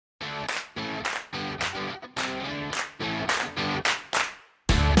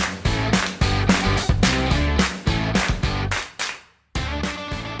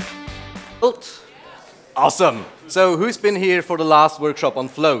Awesome. So who's been here for the last workshop on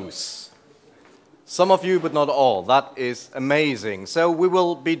flows? Some of you, but not all. That is amazing. So we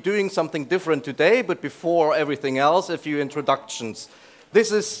will be doing something different today, but before everything else, a few introductions.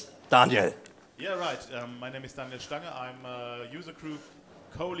 This is Daniel. Yeah, right. My name is Daniel Stange. I'm a user group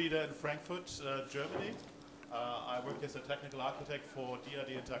co-leader in Frankfurt, Germany. I work as a technical architect for DAD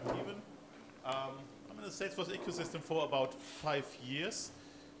Interaktiven. I'm in the Salesforce ecosystem for about 5 years.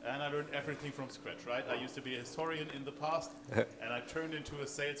 And I learned everything from scratch, right? I used to be a historian in the past, and I turned into a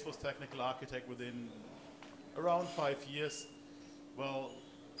Salesforce technical architect within around 5 years. Well,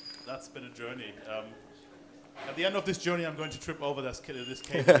 that's been a journey. At the end of this journey, I'm going to trip over this cave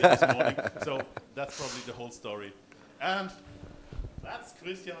this morning, so that's probably the whole story. And that's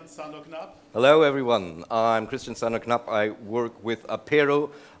Christian Szandor Knapp. Hello, everyone. I'm Christian Szandor Knapp. I work with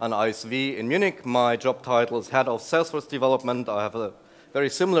Apero and ISV in Munich. My job title is Head of Salesforce Development. I have a very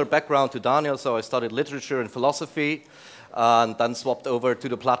similar background to Daniel, so I studied literature and philosophy and then swapped over to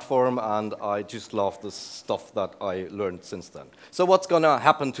the platform, and I just love the stuff that I learned since then. So what's going to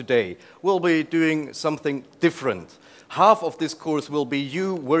happen today? We'll be doing something different. Half of this course will be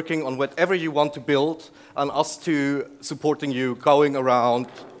you working on whatever you want to build, and us two supporting you, going around,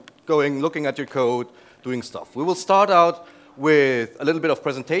 looking at your code, doing stuff. We will start out with a little bit of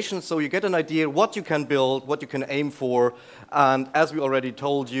presentation, so you get an idea what you can build, what you can aim for, and as we already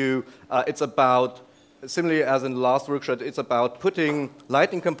told you, it's about, similarly as in the last workshop, it's about putting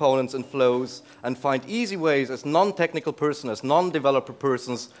Lightning components in flows and find easy ways as non-technical persons, as non-developer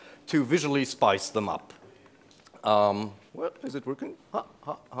persons, to visually spice them up. What, is it working?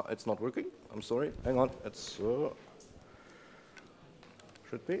 It's not working, I'm sorry, hang on, it's,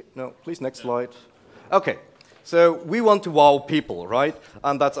 should be, no, please next slide. Okay. So we want to wow people, right?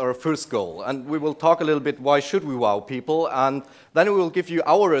 And that's our first goal. And we will talk a little bit why should we wow people, and then we will give you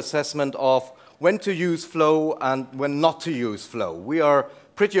our assessment of when to use flow and when not to use flow. We are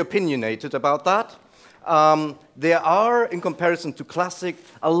pretty opinionated about that. There are, in comparison to Classic,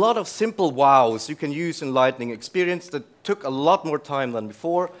 a lot of simple wows you can use in Lightning Experience that took a lot more time than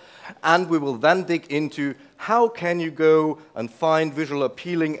before. And we will then dig into how can you go and find visual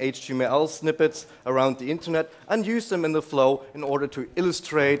appealing HTML snippets around the internet and use them in the flow in order to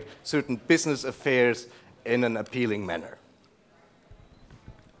illustrate certain business affairs in an appealing manner.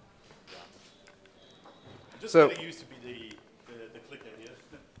 Just getting used to be the clicker here.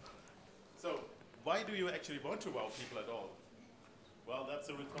 So, why do you actually want to wow people at all? Well, that's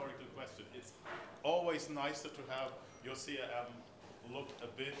a rhetorical question. It's always nicer to have your CRM look a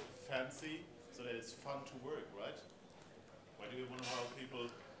bit fancy so that it's fun to work, right? Why do you want to wow people?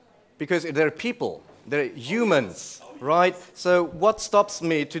 Because they're people, they're humans, right? So what stops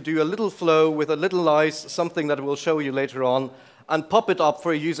me to do a little flow with a little nice something that we'll show you later on and pop it up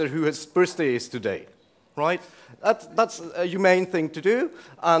for a user whose birthday is today, right? That's a humane thing to do,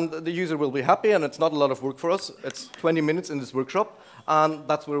 and the user will be happy, and it's not a lot of work for us. It's 20 minutes in this workshop, and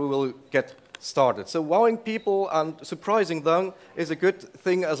that's where we will get started. So wowing people and surprising them is a good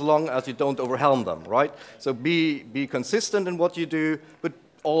thing as long as you don't overwhelm them, right? So be consistent in what you do, but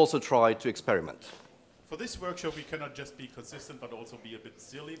also try to experiment. For this workshop, we cannot just be consistent, but also be a bit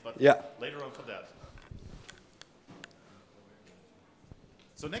silly, but later on for that.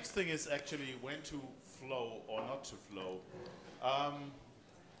 So next thing is actually when to flow or not to flow.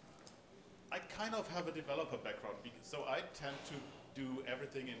 I kind of have a developer background, so I tend to do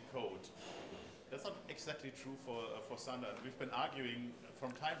everything in code. That's not exactly true for Szandor. We've been arguing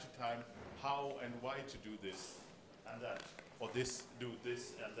from time to time how and why to do this and that, or do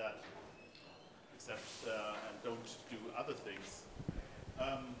this and that, except and don't do other things.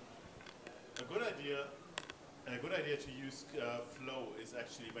 A good idea to use flow is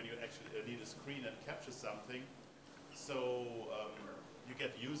actually when you actually need a screen and capture something. So you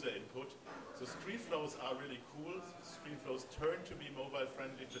get user input. So screen flows are really cool. Screen flows turn to be mobile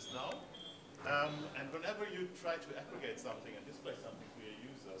friendly just now. And whenever you try to aggregate something and display something to your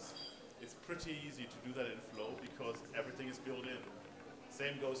users, it's pretty easy to do that in Flow because everything is built in.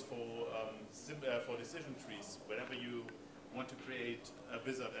 Same goes for decision trees. Whenever you want to create a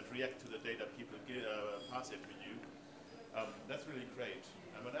wizard and react to the data people pass it to you, that's really great.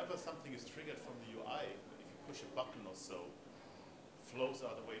 And whenever something is triggered from the UI, if you push a button or so, flows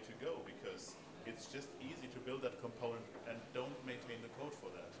are the way to go because it's just easy to build that component and don't maintain the code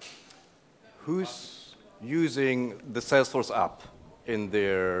for that. Who's using the Salesforce app in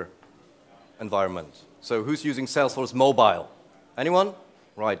their environment? So who's using Salesforce Mobile? Anyone?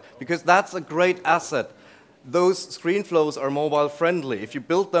 Right, because that's a great asset. Those screen flows are mobile friendly. If you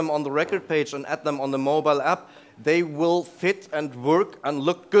build them on the record page and add them on the mobile app, they will fit and work and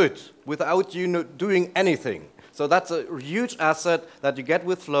look good without you doing anything. So that's a huge asset that you get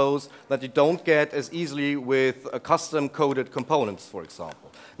with flows that you don't get as easily with custom-coded components, for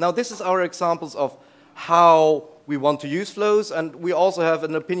example. Now, this is our examples of how we want to use flows, and we also have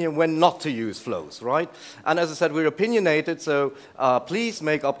an opinion when not to use flows, right? And as I said, we're opinionated, so please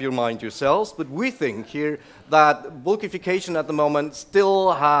make up your mind yourselves. But we think here that bulkification at the moment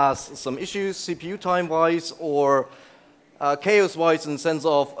still has some issues, CPU time-wise or chaos-wise, in the sense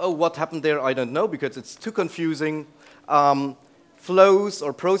of, oh, what happened there, I don't know, because it's too confusing. Flows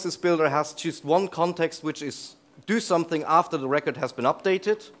or process builder has just one context, which is do something after the record has been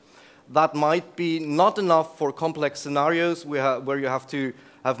updated. That might be not enough for complex scenarios where you have to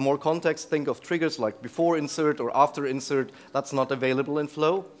have more context. Think of triggers like before insert or after insert. That's not available in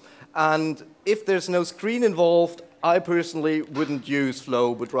Flow. And if there's no screen involved, I personally wouldn't use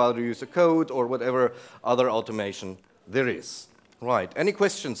Flow, but rather use a code or whatever other automation there is. Right, any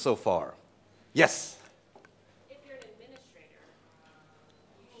questions so far? Yes? If you're an administrator,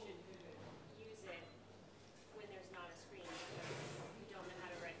 you should use it when there's not a screen because you don't know how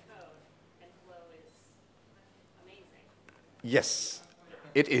to write code, and Flow is amazing. Yes,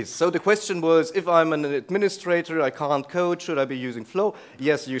 it is. So the question was, if I'm an administrator, I can't code, should I be using Flow?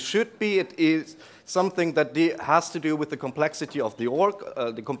 Yes, you should be. It is something that has to do with the complexity of the org,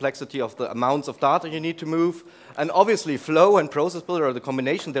 the complexity of the amounts of data you need to move. And obviously, Flow and Process Builder, or the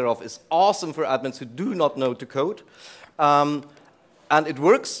combination thereof, is awesome for admins who do not know to code. And it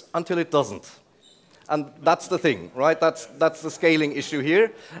works until it doesn't. And that's the thing, right? That's the scaling issue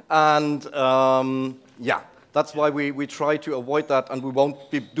here. And yeah, that's why we try to avoid that, and we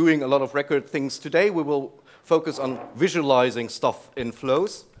won't be doing a lot of record things today. We will focus on visualizing stuff in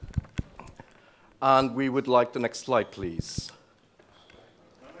flows. And we would like the next slide, please.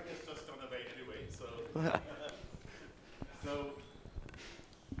 I guess just gone away anyway, so. So,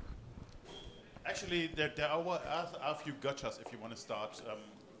 actually, there are a few gotchas if you want to start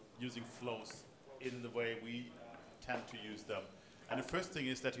using flows in the way we tend to use them. And the first thing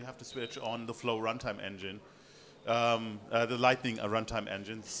is that you have to switch on the Flow runtime engine, the Lightning runtime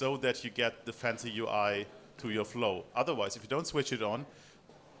engine, so that you get the fancy UI to your Flow. Otherwise, if you don't switch it on,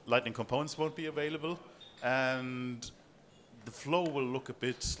 Lightning components won't be available, and the Flow will look a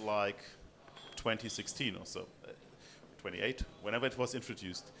bit like 2016 or so, 28, whenever it was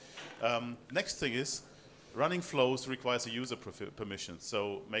introduced. Next thing is, running flows requires a user permission,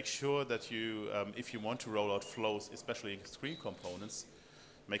 so make sure that you, if you want to roll out flows, especially in screen components,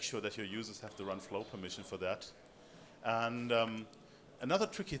 make sure that your users have the run flow permission for that. And another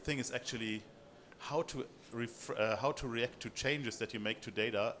tricky thing is actually how to react to changes that you make to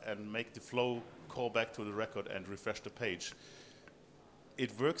data and make the flow call back to the record and refresh the page.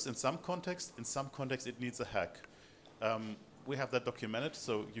 It works in some contexts it needs a hack. We have that documented,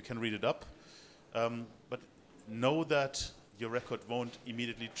 so you can read it up. But know that your record won't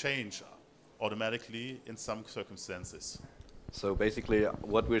immediately change automatically in some circumstances. So basically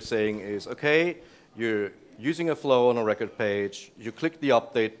what we're saying is, okay, you're using a flow on a record page, you click the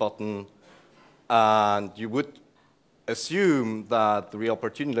update button, and you would assume that the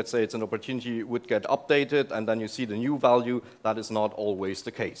opportunity, let's say it's an opportunity, would get updated, and then you see the new value. That is not always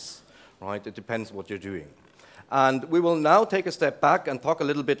the case, right? It depends what you're doing. And we will now take a step back and talk a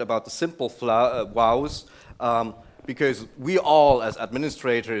little bit about the simple wows, because we all, as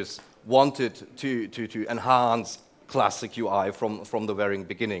administrators, wanted to enhance classic UI from the very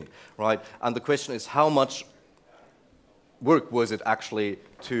beginning, right? And the question is, how much work was it actually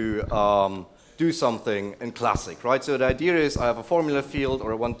to do something in classic, right? So the idea is I have a formula field,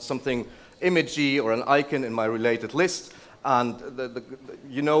 or I want something imagey or an icon in my related list. And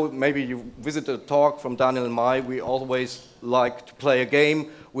you know, maybe you visited a talk from Daniel and I, we always like to play a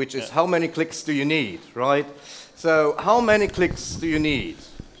game, which is how many clicks do you need, right? So how many clicks do you need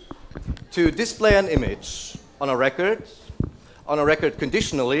to display an image on a record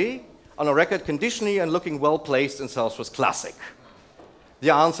conditionally, and looking well placed in Salesforce Classic? The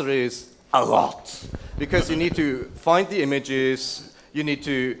answer is a lot, because you need to find the images, you need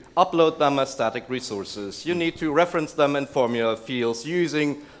to upload them as static resources, you need to reference them in formula fields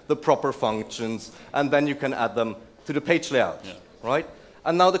using the proper functions, and then you can add them to the page layout, right?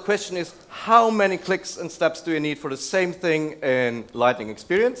 And now the question is, how many clicks and steps do you need for the same thing in Lightning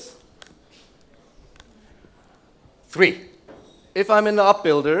Experience? 3. If I'm in the app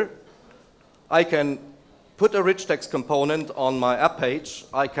builder, I can put a rich text component on my app page.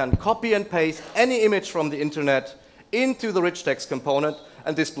 I can copy and paste any image from the internet into the rich text component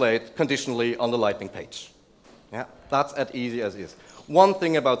and display it conditionally on the Lightning page. Yeah, that's as easy as it is. One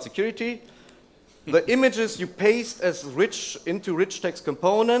thing about security, The images you paste as into rich text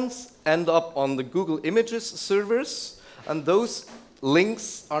components end up on the Google Images servers, and those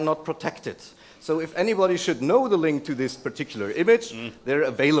links are not protected. So if anybody should know the link to this particular image, they're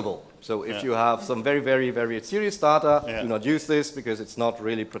available. So if you have some very, very, very serious data, do not use this because it's not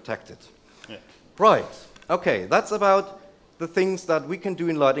really protected. Right. Okay, that's about the things that we can do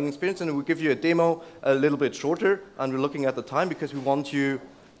in Lightning Experience, and we'll give you a demo a little bit shorter, and we're looking at the time because we want you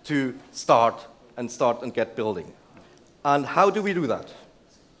to start and get building. And how do we do that?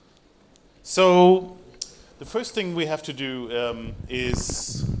 So the first thing we have to do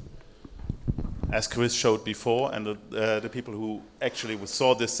is, as Chris showed before, and the people who actually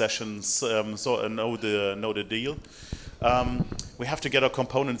saw this session know the deal. We have to get our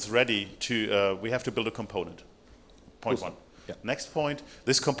components ready to. We have to build a component. Point one. Yeah. Next point: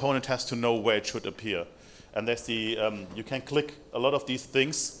 this component has to know where it should appear, and there's the. You can click a lot of these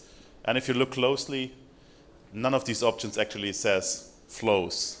things, and if you look closely, none of these options actually says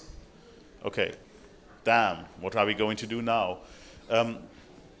flows. Okay, damn. What are we going to do now?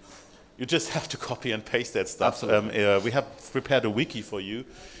 You just have to copy and paste that stuff. We have prepared a wiki for you.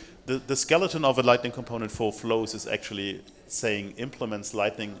 The skeleton of a Lightning component for flows is actually saying implements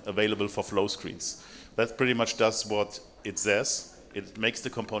Lightning available for flow screens. That pretty much does what it says. It makes the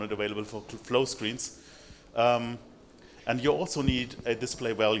component available for flow screens. And you also need a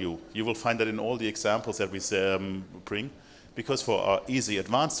display value. You will find that in all the examples that we bring. Because for our easy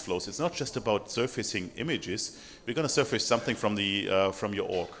advanced flows, it's not just about surfacing images. We're going to surface something from your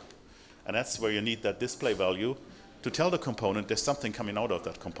org. And that's where you need that display value to tell the component there's something coming out of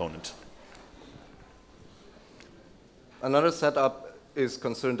that component. Another setup is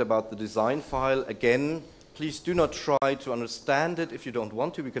concerned about the design file. Again, please do not try to understand it if you don't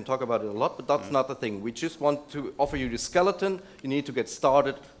want to. We can talk about it a lot, but that's not the thing. We just want to offer you the skeleton. You need to get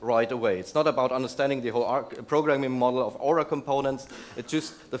started right away. It's not about understanding the whole programming model of Aura components. It's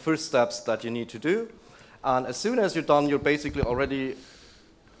just the first steps that you need to do. And as soon as you're done, you're basically already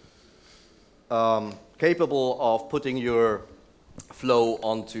capable of putting your flow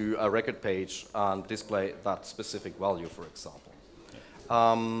onto a record page and display that specific value, for example.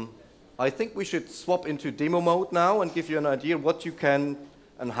 I think we should swap into demo mode now and give you an idea what you can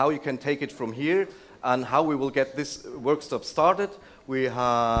and how you can take it from here and how we will get this workshop started. We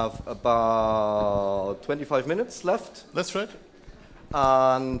have about 25 minutes left. That's right.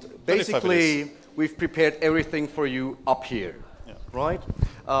 And basically, we've prepared everything for you up here. Right?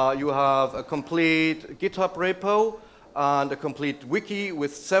 You have a complete GitHub repo and a complete wiki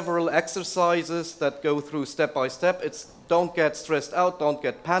with several exercises that go through step by step. Don't get stressed out, don't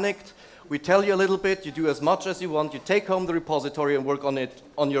get panicked. We tell you a little bit, you do as much as you want, you take home the repository and work on it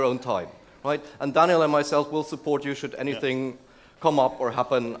on your own time. Right? And Daniel and myself will support you should anything come up or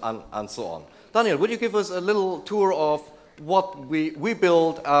happen and so on. Daniel, would you give us a little tour of what we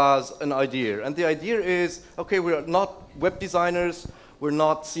build as an idea? And the idea is, okay, we're not web designers, we're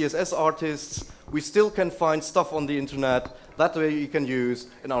not CSS artists, we still can find stuff on the internet that way you can use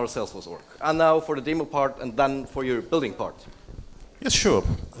in our Salesforce org. And now for the demo part and then for your building part. Yes, sure.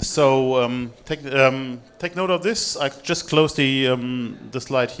 So take note of this. I just close the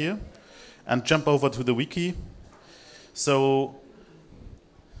slide here and jump over to the wiki. So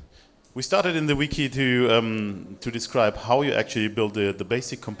we started in the wiki to describe how you actually build the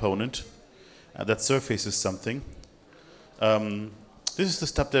basic component that surfaces something. This is the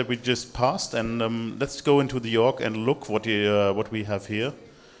step that we just passed, and let's go into the org and look what we have here.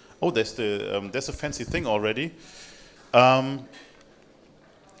 Oh, there's a fancy thing already.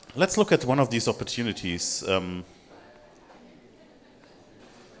 Let's look at one of these opportunities.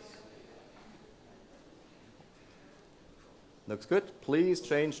 Looks good. Please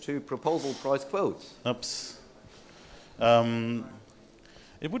change to proposal price quotes. Oops.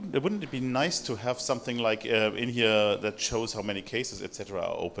 Wouldn't it be nice to have something like in here that shows how many cases, etc.,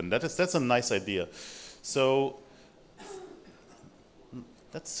 are open? That's a nice idea. So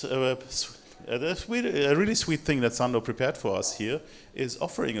that's a really sweet thing that Szandor prepared for us here is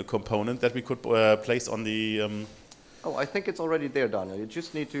offering a component that we could place on the. Oh, I think it's already there, Daniel. You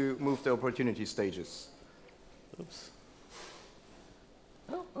just need to move the opportunity stages. Oops.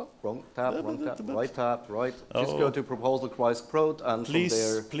 Oh, wrong tab, right tab, right. Just go to proposal price quote and from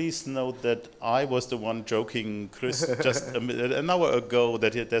there. Please note that I was the one joking, Chris, just an hour ago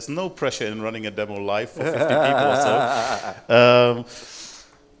that there's no pressure in running a demo live for 50 people or so.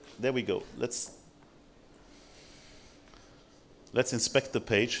 There we go. Let's inspect the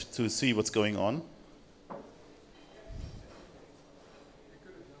page to see what's going on.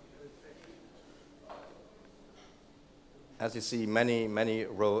 As you see, many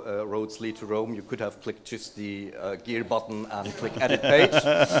roads lead to Rome. You could have clicked just the gear button and click edit page.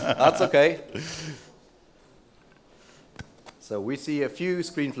 That's okay. So we see a few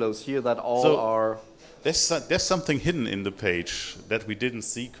screen flows here that all are... There's something hidden in the page that we didn't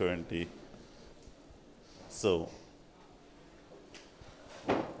see currently. So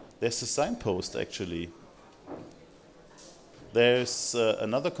there's a signpost actually. There's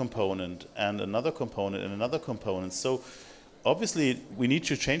another component and another component and another component. So obviously we need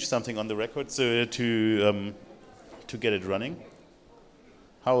to change something on the record to get it running.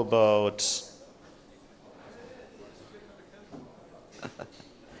 How about...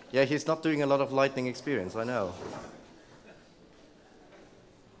 Yeah, he's not doing a lot of Lightning experience, I know.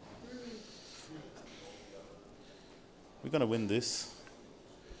 We're going to win this.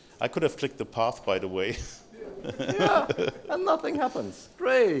 I could have clicked the path, by the way. Yeah, and nothing happens.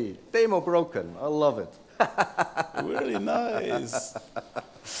 Great. Demo broken. I love it. Really nice.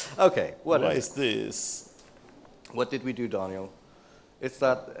 Okay, what Why is this? What did we do, Daniel? It's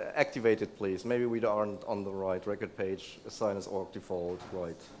that activated, please. Maybe we aren't on the right record page. Assign as org default,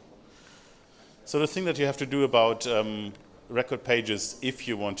 right. So the thing that you have to do about record pages, if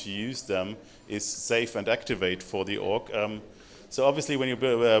you want to use them, is save and activate for the org. So obviously when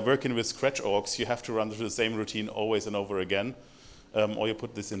you're working with Scratch orgs, you have to run through the same routine always and over again, or you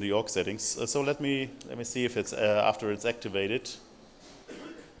put this in the org settings. So let me see if it's after it's activated.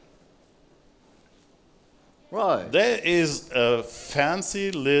 Right. There is a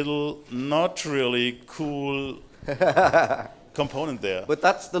fancy little, not really cool component there. But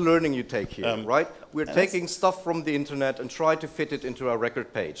that's the learning you take here, right? We're and taking stuff from the internet and try to fit it into a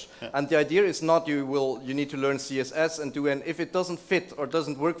record page. Yeah. And the idea is not you need to learn CSS and do, and if it doesn't fit or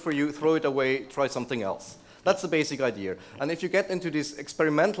doesn't work for you, throw it away, try something else. That's the basic idea. And if you get into this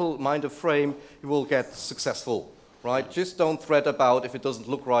experimental mind of frame, you will get successful, right? Just don't fret about if it doesn't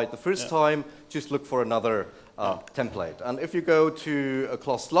look right the first time, just look for another template. And if you go to a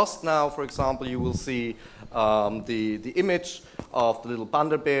class lost now, for example, you will see the image of the little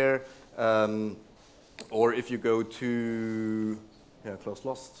panda bear. Or if you go to class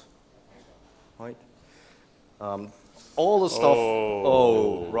lost, right? All the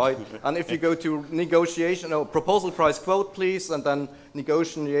stuff, right? And if you go to negotiation, proposal price quote, please, and then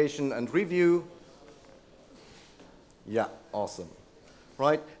negotiation and review. Yeah, awesome.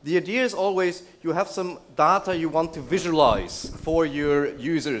 Right? The idea is always you have some data you want to visualize for your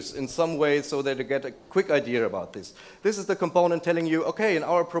users in some way so that they get a quick idea about this. This is the component telling you, okay, in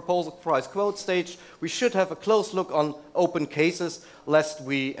our proposal price quote stage, we should have a close look on open cases lest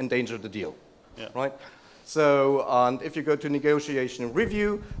we endanger the deal. Yeah. Right? So, and if you go to negotiation and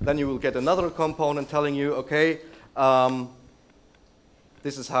review, then you will get another component telling you, okay,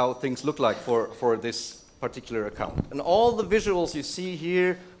 this is how things look like for this particular account. And all the visuals you see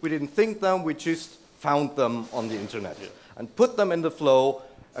here, we didn't think them, we just found them on the internet. Yeah. And put them in the flow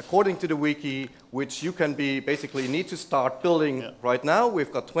according to the wiki, which you can basically need to start building right now.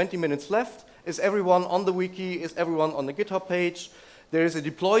 We've got 20 minutes left. Is everyone on the wiki? Is everyone on the GitHub page? There is a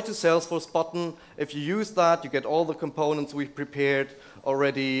deploy to Salesforce button. If you use that, you get all the components we've prepared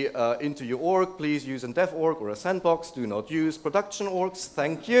already into your org. Please use a dev org or a sandbox. Do not use production orgs.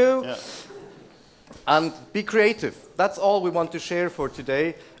 Thank you. Yeah. And be creative. That's all we want to share for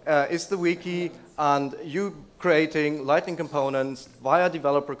today, is the wiki and you creating Lightning components via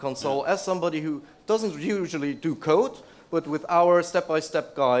developer console as somebody who doesn't usually do code, but with our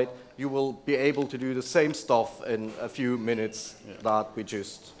step-by-step guide, you will be able to do the same stuff in a few minutes that we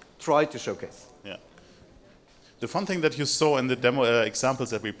just tried to showcase. Yeah. The fun thing that you saw in the demo examples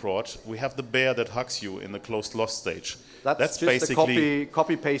that we brought, we have the bear that hugs you in the closed lost stage. That's just basically a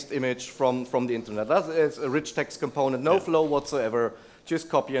copy-paste image from the internet. That is a rich text component, no flow whatsoever. Just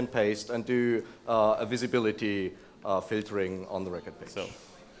copy and paste and do a visibility filtering on the record page. So,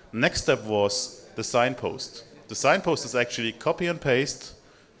 next step was the signpost. The signpost is actually copy and paste,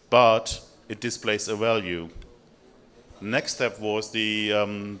 but it displays a value. Next step was the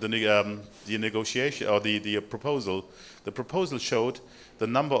negotiation or the proposal. The proposal showed the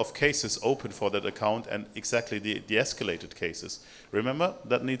number of cases open for that account and exactly the escalated cases. Remember,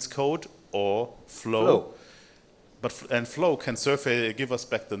 that needs code or flow. And flow can give us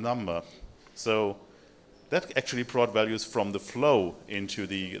back the number. So that actually brought values from the flow into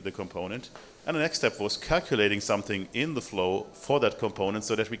the component. And the next step was calculating something in the flow for that component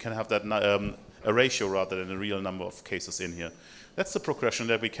so that we can have that a ratio rather than a real number of cases in here. That's the progression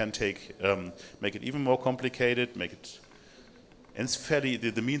that we can take, make it even more complicated, make it, and it's fairly,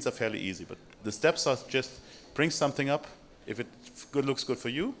 the means are fairly easy, but the steps are just bring something up. If it looks good for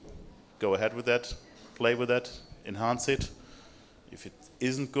you, go ahead with that, play with that, enhance it. If it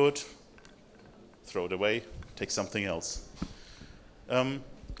isn't good, throw it away, take something else.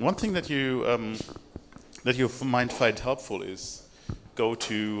 One thing that you might find helpful is go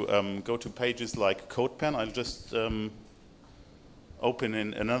to pages like CodePen. I'll just open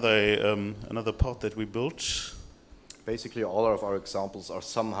in another part that we built. Basically, all of our examples are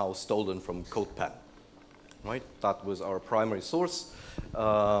somehow stolen from CodePen, right? That was our primary source.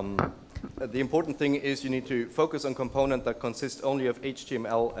 The important thing is you need to focus on component that consists only of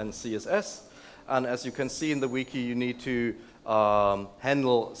HTML and CSS. And as you can see in the wiki, you need to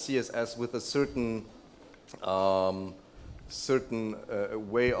handle CSS with a certain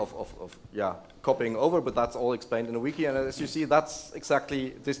way of copying over, but that's all explained in the wiki. And as you see, that's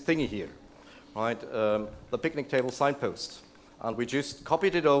exactly this thingy here, right? The picnic table signpost. And we just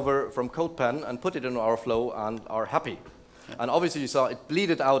copied it over from CodePen and put it in our flow and are happy. And obviously you saw it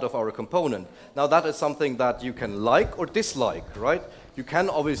bleeded out of our component. Now that is something that you can like or dislike, right? You can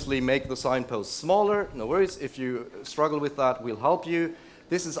obviously make the signpost smaller, no worries. If you struggle with that, we'll help you.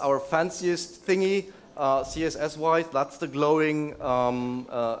 This is our fanciest thingy, CSS-wise. That's the glowing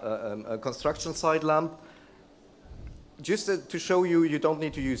construction site lamp. Just to show you, you don't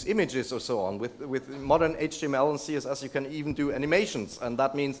need to use images or so on. With modern HTML and CSS, you can even do animations. And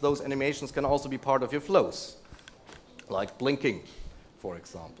that means those animations can also be part of your flows, like blinking, for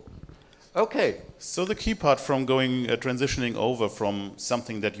example. Okay. So the key part from transitioning over from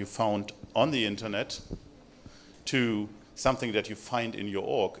something that you found on the internet to something that you find in your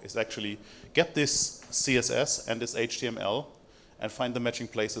org is actually get this CSS and this HTML and find the matching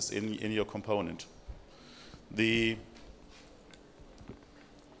places in your component.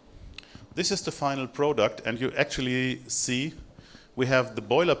 This is the final product, and you actually see we have the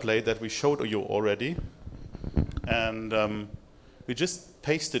boilerplate that we showed you already, and we just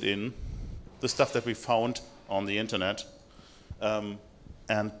pasted in the stuff that we found on the internet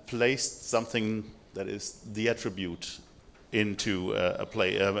and placed something that is the attribute into a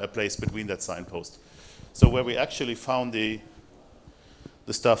place between that signpost. So where we actually found the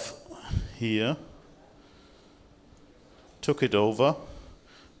stuff here, took it over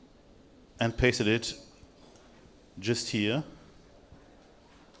and pasted it just here.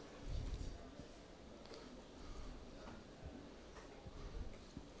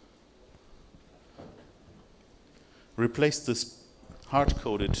 Replaced this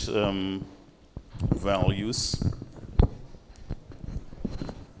hard-coded values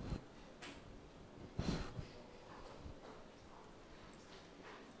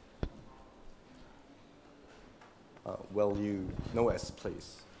no S,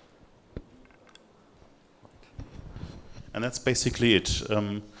 please. And that's basically it.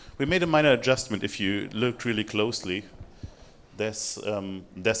 We made a minor adjustment. If you look really closely, there's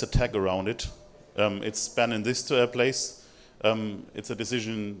a tag around it. It's spanned in this place. It's a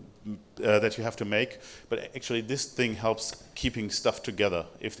decision that you have to make. But actually, this thing helps keeping stuff together.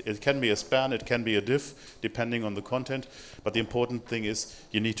 If it can be a span, it can be a div, depending on the content. But the important thing is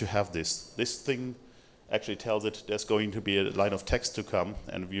you need to have this. This thing actually tells it there's going to be a line of text to come,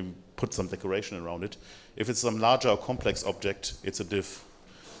 and we put some decoration around it. If it's some larger or complex object, it's a div.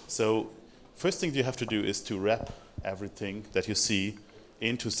 So first thing you have to do is to wrap everything that you see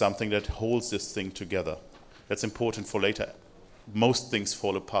into something that holds this thing together. That's important for later. Most things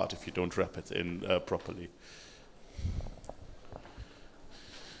fall apart if you don't wrap it in properly.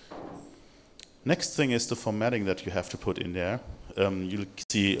 Next thing is the formatting that you have to put in there. You'll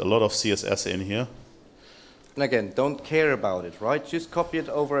see a lot of CSS in here. And again, don't care about it, right? Just copy it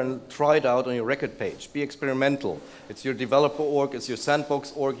over and try it out on your record page. Be experimental. It's your developer org, it's your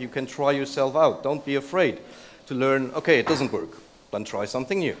sandbox org. You can try yourself out. Don't be afraid to learn, okay, it doesn't work. Then try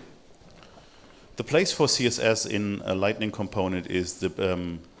something new. The place for CSS in a Lightning component is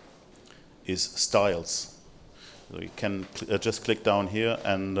styles. So you can just click down here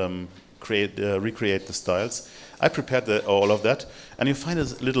and recreate the styles. I prepared all of that, and you find a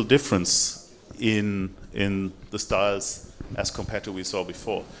little difference in the styles as compared to what we saw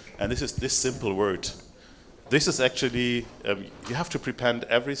before. And this is this simple word. This is actually, you have to prepend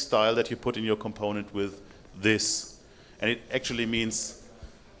every style that you put in your component with this. And it actually means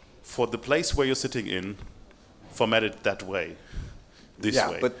for the place where you're sitting in, format it that way, this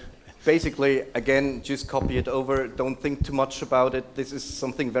way. But basically, again, just copy it over. Don't think too much about it. This is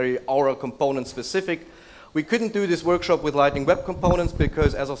something very Aura component specific. We couldn't do this workshop with Lightning Web Components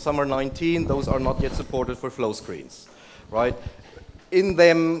because as of summer 19, those are not yet supported for flow screens, right? In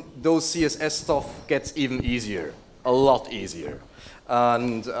them, those CSS stuff gets even easier, a lot easier.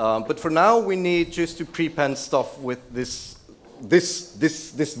 And, but for now, we need just to prepend stuff with this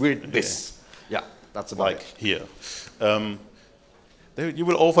weird this. Yeah. That's about like it. here. You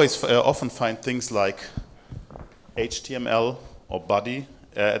will always often find things like HTML or body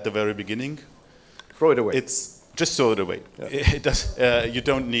at the very beginning. Throw it away. It's just throw it away. Yeah. It does, you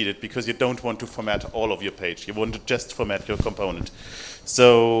don't need it because you don't want to format all of your page. You want to just format your component.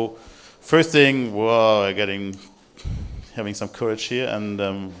 So first thing, whoa, having some courage here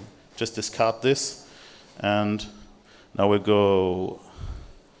and just discard this. And now we'll go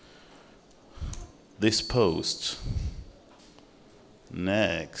this post.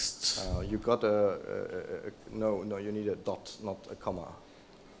 Next. You got no, you need a dot, not a comma.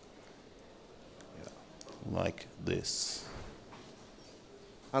 Yeah. Like this.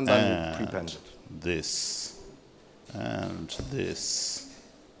 And then you prepend it. This. And this.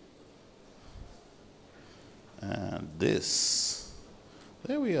 And this.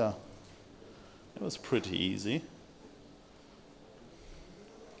 There we are. That was pretty easy.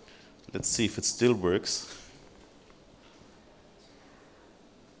 Let's see if it still works.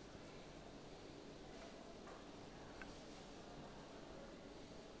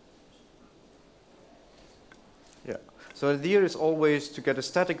 Yeah. So the idea is always to get a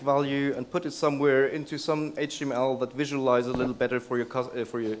static value and put it somewhere into some HTML that visualizes a little better for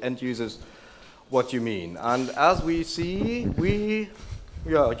your end users what you mean. And as we see,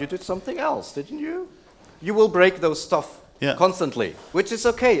 you did something else, didn't you? You will break those stuff constantly, which is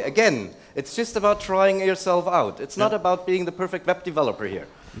okay. Again, it's just about trying yourself out. It's not about being the perfect web developer here.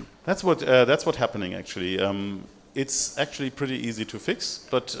 That's what's happening actually. It's actually pretty easy to fix,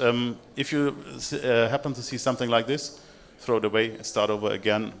 but if you happen to see something like this, throw it away and start over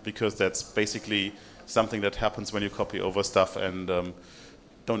again, because that's basically something that happens when you copy over stuff and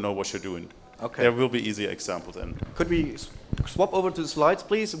don't know what you're doing. Okay. There will be easier examples then. Could we swap over to the slides,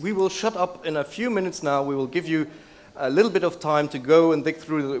 please? We will shut up in a few minutes now. We will give you a little bit of time to go and dig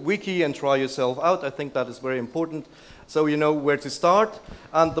through the wiki and try yourself out. I think that is very important, so you know where to start.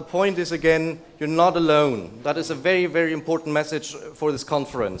 And the point is, again, you're not alone. That is a very, very important message for this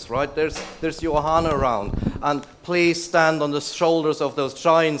conference, right? There's the Ohana around, and please stand on the shoulders of those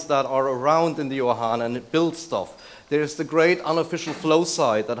giants that are around in the Ohana and build stuff. There's the great unofficial Flow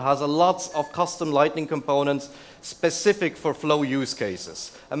site that has lots of custom Lightning components specific for Flow use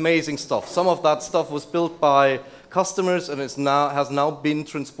cases. Amazing stuff. Some of that stuff was built by customers and has now been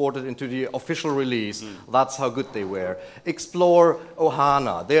transported into the official release. That's how good they were. Explore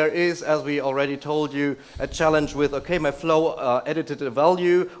Ohana. There is, as we already told you, a challenge with, okay, my Flow edited a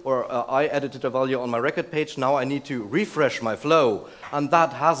value, or I edited a value on my record page. Now I need to refresh my Flow. And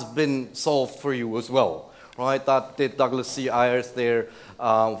that has been solved for you as well. Right, that did Douglas C. Ayers there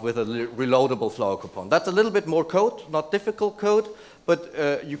with a reloadable Flow component. That's a little bit more code, not difficult code, but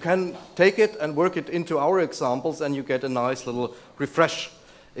you can take it and work it into our examples and you get a nice little refresh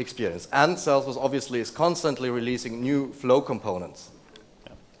experience. And Salesforce obviously is constantly releasing new Flow components.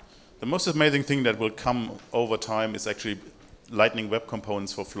 Yeah. The most amazing thing that will come over time is actually Lightning Web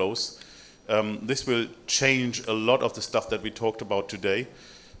Components for flows. This will change a lot of the stuff that we talked about today.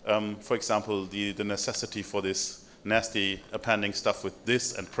 For example, the necessity for this nasty appending stuff with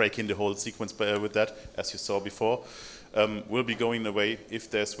this and breaking the whole sequence with that, as you saw before, will be going away if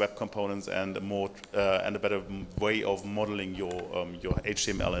there's web components and a better way of modeling your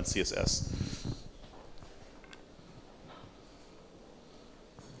HTML and CSS.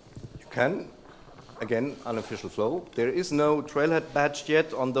 You can, again, unofficial Flow. There is no Trailhead badge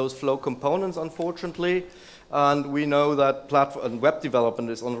yet on those Flow components, unfortunately. And we know that platform and web development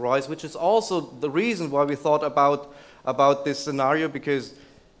is on the rise, which is also the reason why we thought about this scenario, because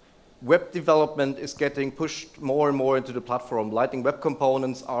web development is getting pushed more and more into the platform. Lightning Web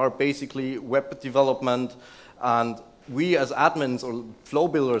Components are basically web development, and we as admins or flow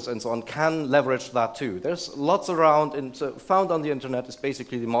builders and so on can leverage that too. There's lots around, and so found on the internet is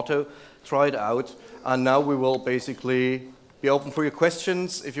basically the motto. Try it out, and now we will basically be open for your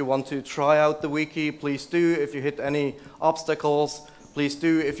questions. If you want to try out the wiki, please do. If you hit any obstacles, please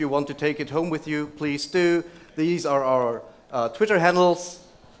do. If you want to take it home with you, please do. These are our Twitter handles.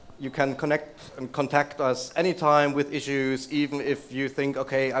 You can connect and contact us anytime with issues, even if you think,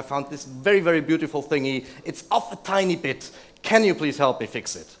 okay, I found this very, very beautiful thingy. It's off a tiny bit. Can you please help me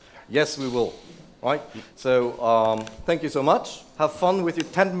fix it? Yes, we will. Right? So thank you so much. Have fun with your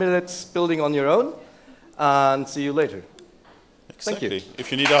 10 minutes building on your own, and see you later. Exactly. Thank you.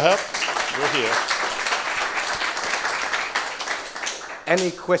 If you need our help, we're here. Any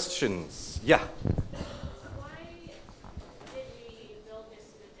questions? Yeah. Why did we build this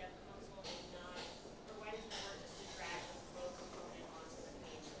in the dev console and not, or why doesn't it work just to drag the Flow component onto the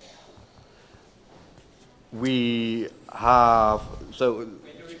page? We have, so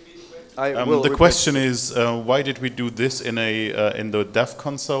The question is, why did we do this in the dev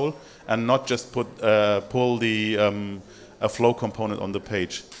console and not just pull the a flow component on the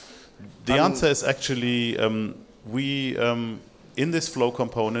page? The answer is actually in this flow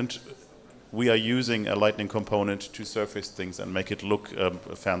component we are using a Lightning component to surface things and make it look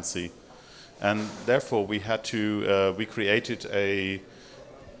fancy, and therefore we had to we created a.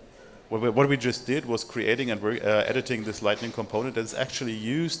 What we just did was creating and editing this Lightning component that's actually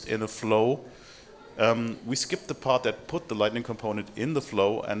used in a flow. We skipped the part that put the Lightning component in the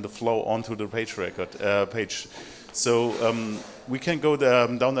flow and the flow onto the page. So we can go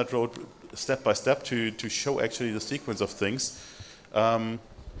down that road step by step to show actually the sequence of things.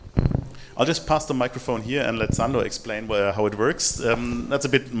 I'll just pass the microphone here and let Szandor explain how it works. That's a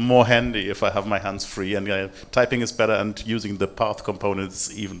bit more handy if I have my hands free, and typing is better, and using the path component is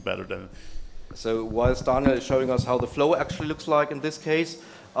even better. So whilst Daniel is showing us how the flow actually looks like in this case,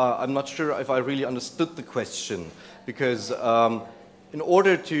 I'm not sure if I really understood the question, because in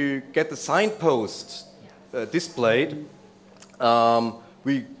order to get the signpost displayed, how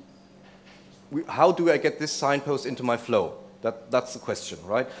do I get this signpost into my flow? That's the question,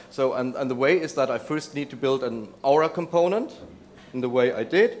 right? So, and the way is that I first need to build an Aura component in the way I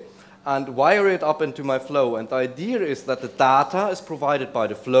did and wire it up into my flow. And the idea is that the data is provided by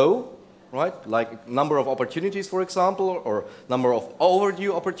the flow, right? Like number of opportunities, for example, or number of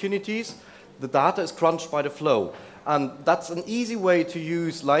overdue opportunities. The data is crunched by the flow. And that's an easy way to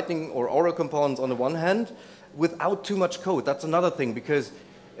use Lightning or Aura components on the one hand without too much code. That's another thing, because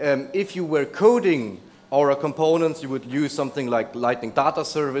if you were coding Aura components, you would use something like Lightning Data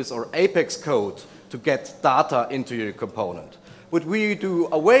Service or Apex code to get data into your component. Would we do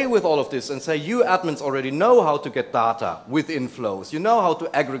away with all of this and say, you admins already know how to get data within flows. You know how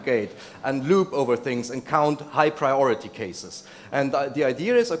to aggregate and loop over things and count high priority cases. And the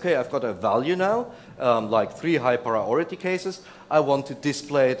idea is, okay, I've got a value now, like 3 high priority cases. I want to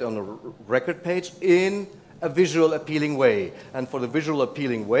display it on a record page in a visual appealing way. And for the visual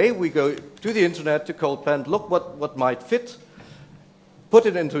appealing way, we go to the internet, to CodePen, look what might fit, put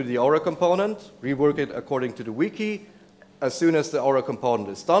it into the Aura component, rework it according to the wiki. As soon as the Aura component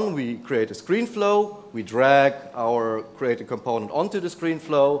is done, we create a screen flow, we drag our created component onto the screen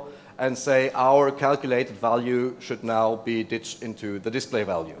flow and say our calculated value should now be ditched into the display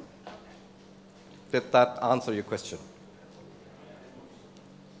value. Did that answer your question?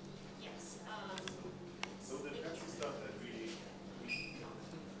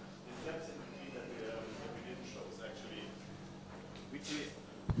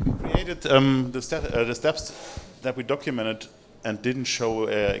 Created the steps that we documented and didn't show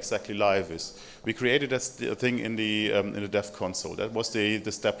exactly live is we created a thing in the dev console. That was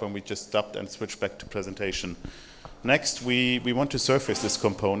the step when we just stopped and switched back to presentation. Next, we want to surface this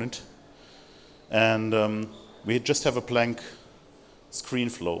component, and we just have a blank screen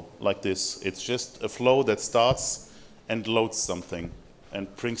flow like this. It's just a flow that starts and loads something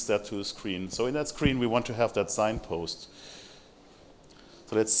and brings that to the screen. So in that screen, we want to have that signpost.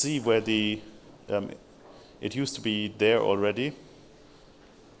 So let's see where it used to be there already.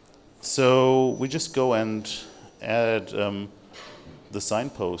 So we just go and add the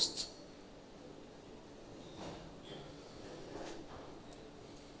signpost.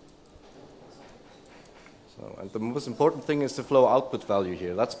 So, and the most important thing is the flow output value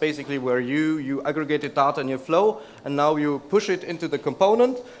here. That's basically where you aggregated data in your flow, and now you push it into the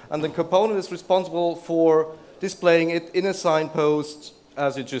component, and the component is responsible for displaying it in a signpost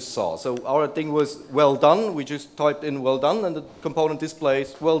as you just saw. So our thing was well done. We just typed in well done, and the component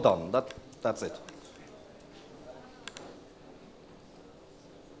displays well done. That's it.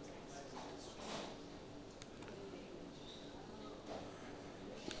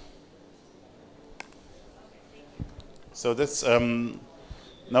 So that's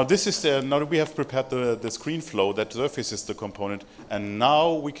now this is now that we have prepared the screen flow that surfaces the component, and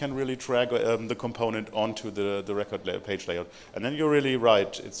now we can really drag the component onto the record page layout. And then you're really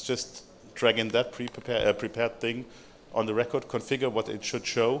right. It's just dragging that prepared thing on the record, configure what it should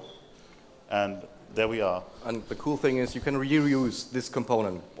show, and there we are. And the cool thing is you can reuse this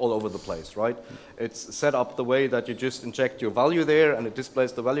component all over the place, right? It's set up the way that you just inject your value there and it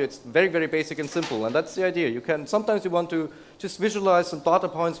displays the value. It's very, very basic and simple, and that's the idea. You can, sometimes you want to just visualize some data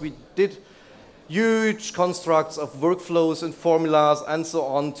points. We did huge constructs of workflows and formulas and so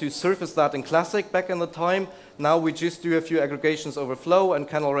on to surface that in Classic back in the time. Now we just do a few aggregations over flow and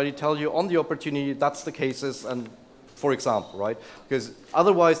can already tell you on the opportunity that's the cases, and for example, right? Because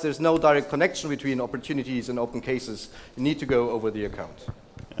otherwise there's no direct connection between opportunities and open cases. You need to go over the account.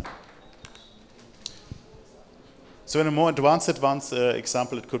 Yeah. So in a more advanced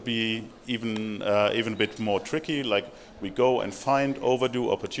example, it could be even a bit more tricky. Like we go and find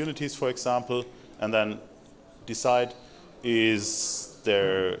overdue opportunities, for example, and then decide, is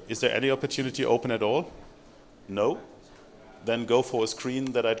there any opportunity open at all? No. Then go for a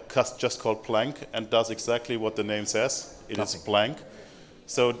screen that I just called blank and does exactly what the name says. It is blank.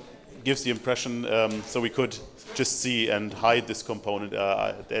 So it gives the impression, so we could just see and hide this component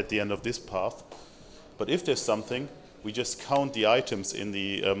at the end of this path. But if there's something, we just count the items in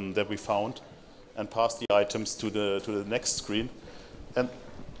the that we found and pass the items to the next screen. And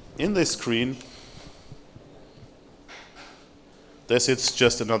in this screen, there sits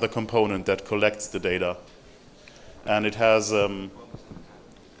just another component that collects the data. And it has a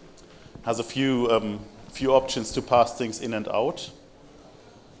few options to pass things in and out.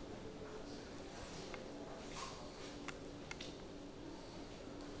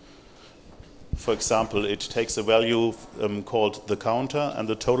 For example, it takes a value called the counter and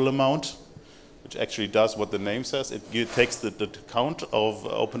the total amount, which actually does what the name says. It takes the count of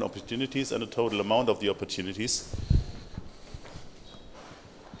open opportunities and the total amount of the opportunities.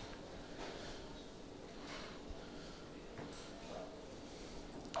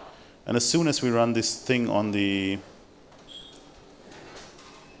 And as soon as we run this thing on the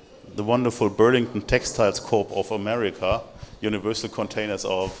wonderful Burlington Textiles Corp of America, universal containers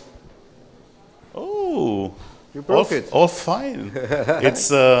of, oh, you broke it. All fine. It's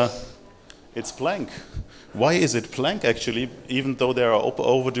blank. Why is it blank actually, even though there are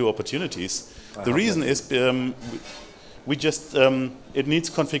overdue opportunities? The reason is we just it needs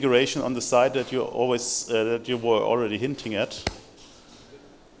configuration on the side that you were already hinting at.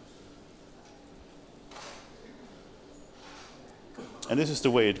 And this is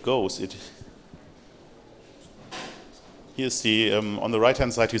the way it goes. Here's the, on the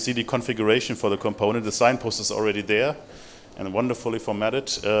right-hand side, you see the configuration for the component. The signpost is already there and wonderfully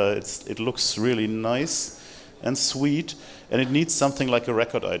formatted. It looks really nice and sweet, and it needs something like a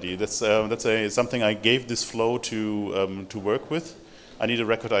record ID. That's something I gave this flow to work with. I need a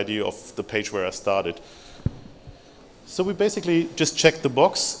record ID of the page where I started. So we basically just check the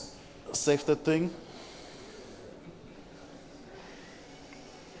box, save that thing,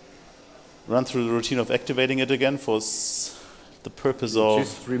 run through the routine of activating it again for the purpose of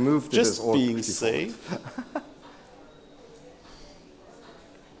just removed just being safe.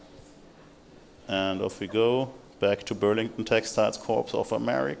 And off we go, back to Burlington Textiles Corp of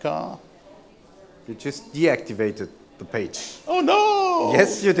America. You just deactivated the page. Oh no!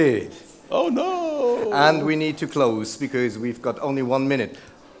 Yes, you did. Oh no! And we need to close because we've got only 1 minute.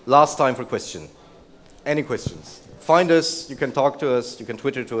 Last time for question. Any questions? Find us, you can talk to us, you can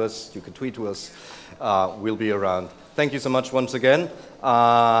Twitter to us, you can tweet to us. We'll be around. Thank you so much once again,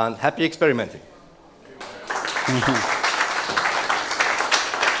 and happy experimenting.